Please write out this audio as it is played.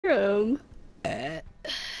him.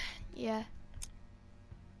 Yeah,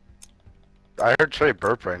 I heard Trey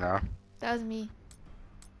burp right now. that was me.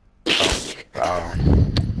 Oh.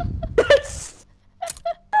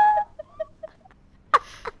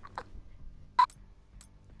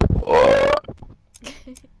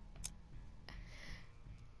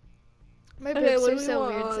 My Okay, boobs what are do we so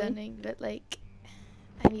want weird on? sounding, but like,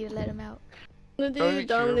 I need to let them out. I'm gonna Oh, do you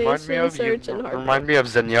domination, search, and hard remind me of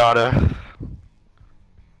Zenyatta.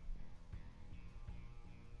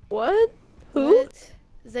 What? Who? What?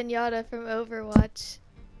 Zenyatta from Overwatch.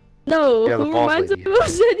 No, Yeah, the who balls reminds lady. him of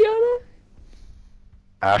Zenyatta?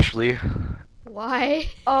 Ashley. Why?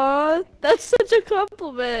 Aw, that's such a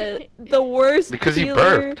compliment. The worst Because he healer.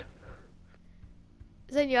 burped.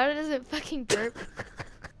 Zenyatta doesn't fucking burp.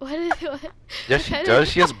 What is what? Yes, she what does.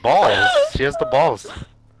 She has balls. She has the balls.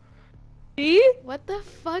 See? What the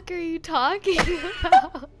fuck are you talking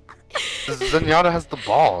about? Zenyatta has the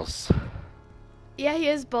balls. Yeah, he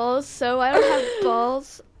has balls, so I don't have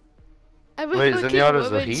balls. I'm a Wait, fucking Zenyatta's a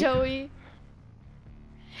woman, he? Joey.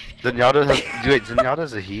 Wait,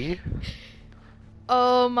 Zenyatta's a he?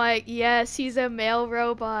 Oh my, yes, he's a male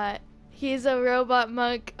robot. He's a robot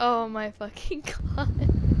monk. Oh my fucking god.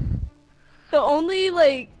 The only,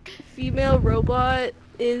 like, female robot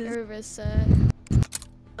is Urvissa.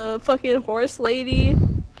 a fucking horse lady.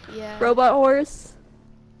 Yeah. Robot horse.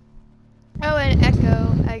 Oh, and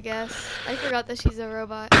Echo, I guess. I forgot that she's a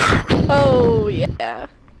robot. Oh, yeah.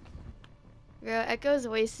 Bro, Echo's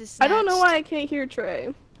voice is I don't know snatched. why I can't hear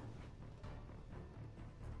Trey.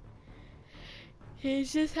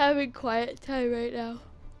 He's just having quiet time right now.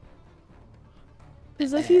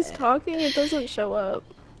 Because if he's talking, it doesn't show up.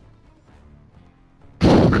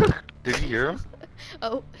 Did you hear him?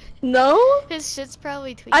 Oh, No? his shit's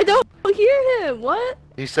probably tweaking. I don't hear him. What?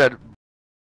 He said